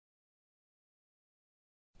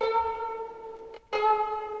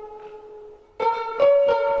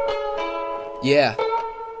Yeah.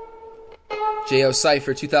 Shady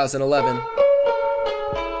Cypher 2011.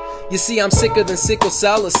 You see, I'm sicker than sickle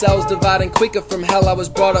cell. The cells dividing quicker from hell. I was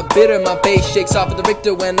brought up bitter. My bass shakes off of the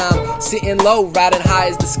Richter when I'm sitting low, riding high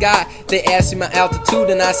as the sky. They ask me my altitude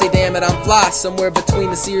and I say, damn it, I'm fly. Somewhere between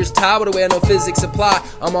the Sears Tower to where no physics apply.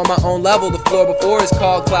 I'm on my own level. The floor before is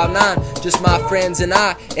called Cloud 9. Just my friends and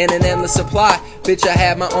I, and an endless supply. Bitch, I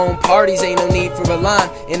have my own parties, ain't no need for a line.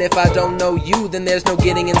 And if I don't know you, then there's no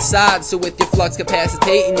getting inside. So with your flux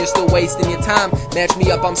capacitating, you're still wasting your time. Match me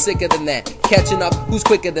up, I'm sicker than that. Catching up, who's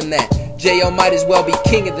quicker than that? J.O. might as well be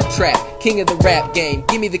king of the trap, king of the rap game.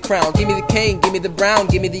 Give me the crown, give me the cane, give me the brown,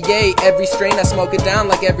 give me the yay. Every strain I smoke it down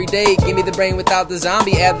like every day. Give me the brain without the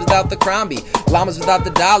zombie, abs without the crombie, llamas without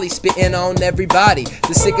the dolly, spitting on everybody.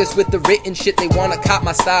 The sickest with the written shit, they wanna cop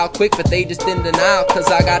my style quick, but they just in denial,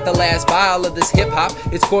 cause I got the last vial of this hip-hop.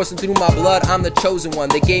 It's coursing through my blood, I'm the chosen one.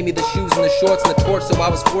 They gave me the shoes and the shorts and the torch, so I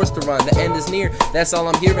was forced to run. The end is near, that's all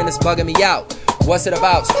I'm hearing, it's bugging me out. What's it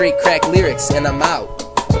about? Straight crack lyrics, and I'm out.